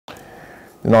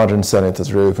The Nigerian Senate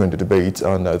has reopened the debate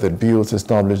on the bill to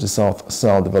establish the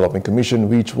South-South Development Commission,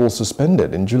 which was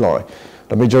suspended in July.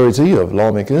 The majority of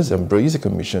lawmakers embrace the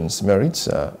Commission's merits,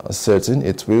 asserting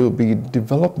it will be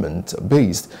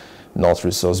development-based, not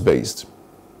resource-based.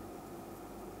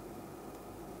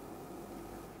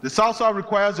 The South-South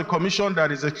requires a commission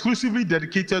that is exclusively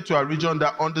dedicated to a region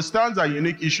that understands our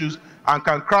unique issues and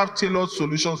can craft tailored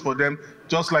solutions for them,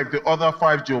 just like the other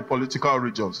 5 geopolitical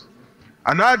regions.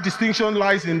 Another distinction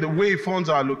lies in the way funds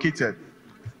are allocated.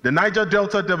 The Niger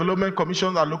Delta Development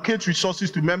Commission allocates resources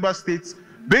to member states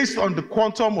based on the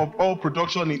quantum of oil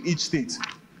production in each state.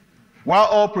 While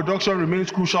oil production remains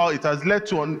crucial, it has led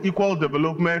to unequal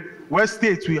development where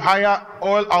states with higher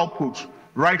oil output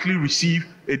rightly receive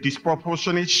a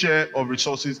disproportionate share of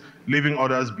resources, leaving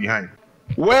others behind.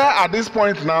 Where at this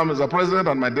point now, Mr. President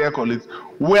and my dear colleagues,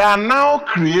 we are now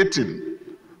creating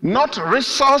not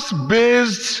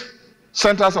resource-based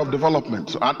centers of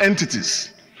development and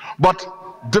entities, but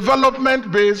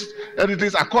development-based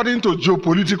entities according to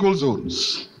geopolitical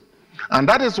zones. And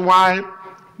that is why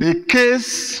the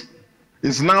case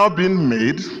is now being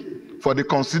made for the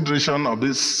consideration of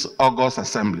this August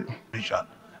Assembly.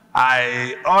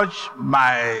 I urge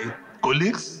my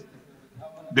colleagues,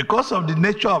 because of the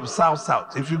nature of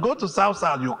South-South, if you go to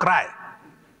South-South, you cry.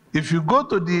 If you go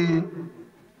to the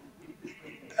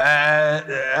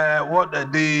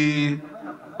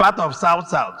part of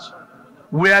South-South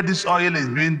where this oil is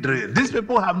being drilled, these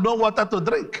people have no water to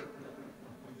drink.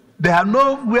 They have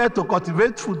nowhere to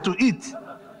cultivate food to eat.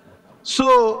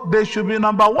 So they should be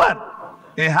number 1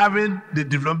 in having the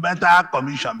developmental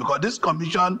commission, because this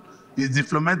commission is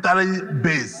developmentally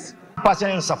based.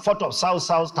 Person in support of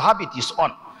South-South to have it is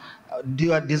on.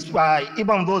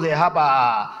 Even though they have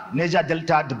a Niger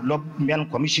Delta Development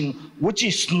Commission, which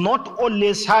is not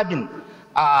always having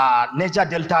Niger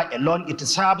Delta alone, it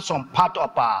serves some part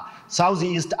of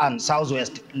Southeast and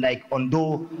Southwest, like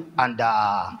Ondo and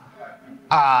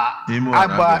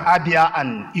Abia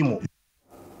and Imo.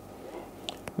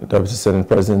 The Deputy Senate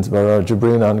President Barau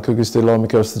Jibrin and Kogi State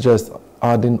lawmakers suggest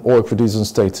adding oil-producing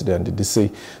states to the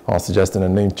NDDC, are suggesting a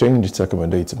name change to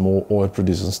accommodate more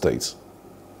oil-producing states.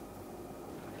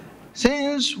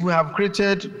 Since we have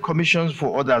created commissions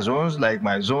for other zones, like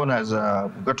my zone has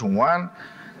gotten one,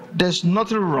 there's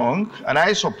nothing wrong, and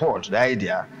I support the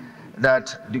idea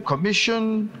that the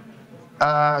commission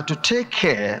to take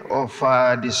care of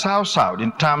the South-South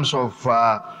in terms of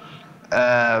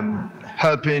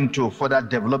helping to further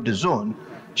develop the zone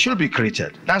should be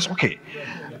created. That's okay.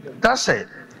 That said,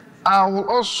 I will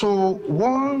also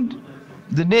want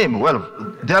the name. Well,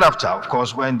 thereafter, of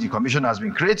course, when the commission has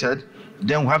been created,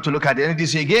 then we have to look at the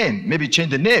NDDC again, maybe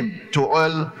change the name to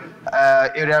Oil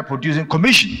Area Producing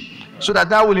Commission, so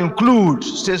that will include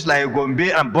states like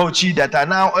Gombe and Bauchi that are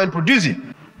now oil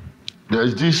producing. There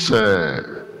is this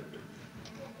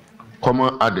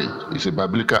common adage, it's a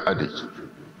biblical adage,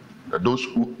 that those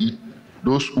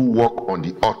who walk on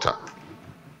the altar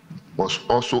must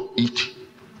also eat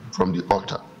from the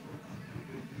altar.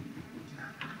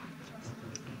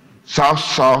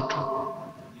 South-South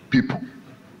people,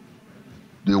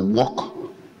 they walk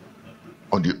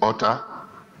on the altar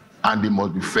and they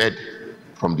must be fed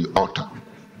from the altar.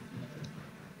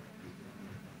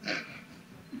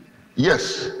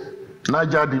 Yes,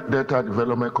 Niger Delta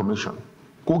Development Commission,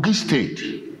 Kogi State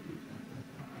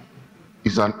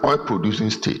is an oil-producing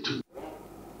state.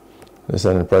 The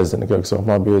Senate President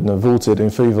voted in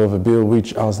favor of a bill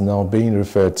which has now been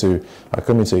referred to a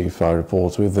committee for a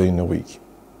report within a week.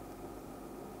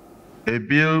 A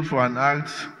bill for an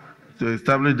act to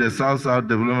establish the South-South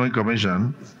Development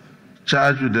Commission,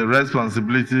 charged with the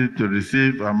responsibility to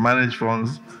receive and manage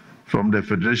funds from the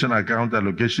Federation account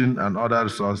allocation and other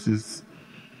resources,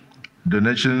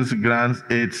 donations, grants,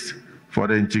 aids for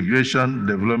the integration,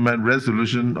 development,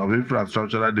 resolution of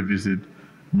infrastructural deficit,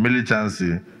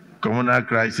 militancy, communal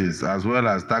crisis, as well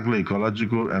as tackle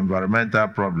ecological environmental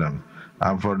problems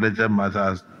and for related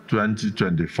matters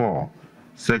 2024.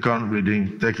 Second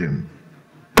reading taken.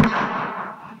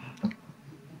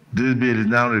 This bill is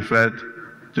now referred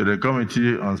to the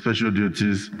Committee on Special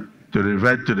Duties to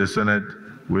revert to the Senate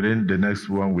within the next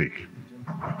 1 week.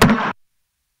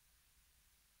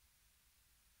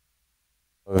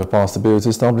 We passed the bill to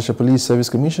establish a police service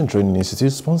commission training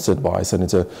institute sponsored by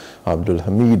Senator Abdul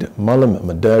Hamid Malam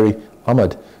Madari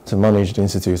Ahmad to manage the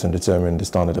institute and determine the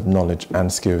standard of knowledge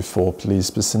and skill for police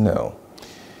personnel.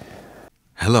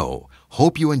 Hello,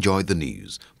 hope you enjoyed the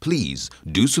news. Please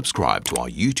do subscribe to our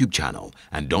YouTube channel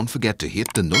and don't forget to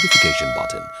hit the notification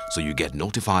button so you get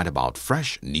notified about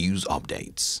fresh news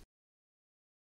updates.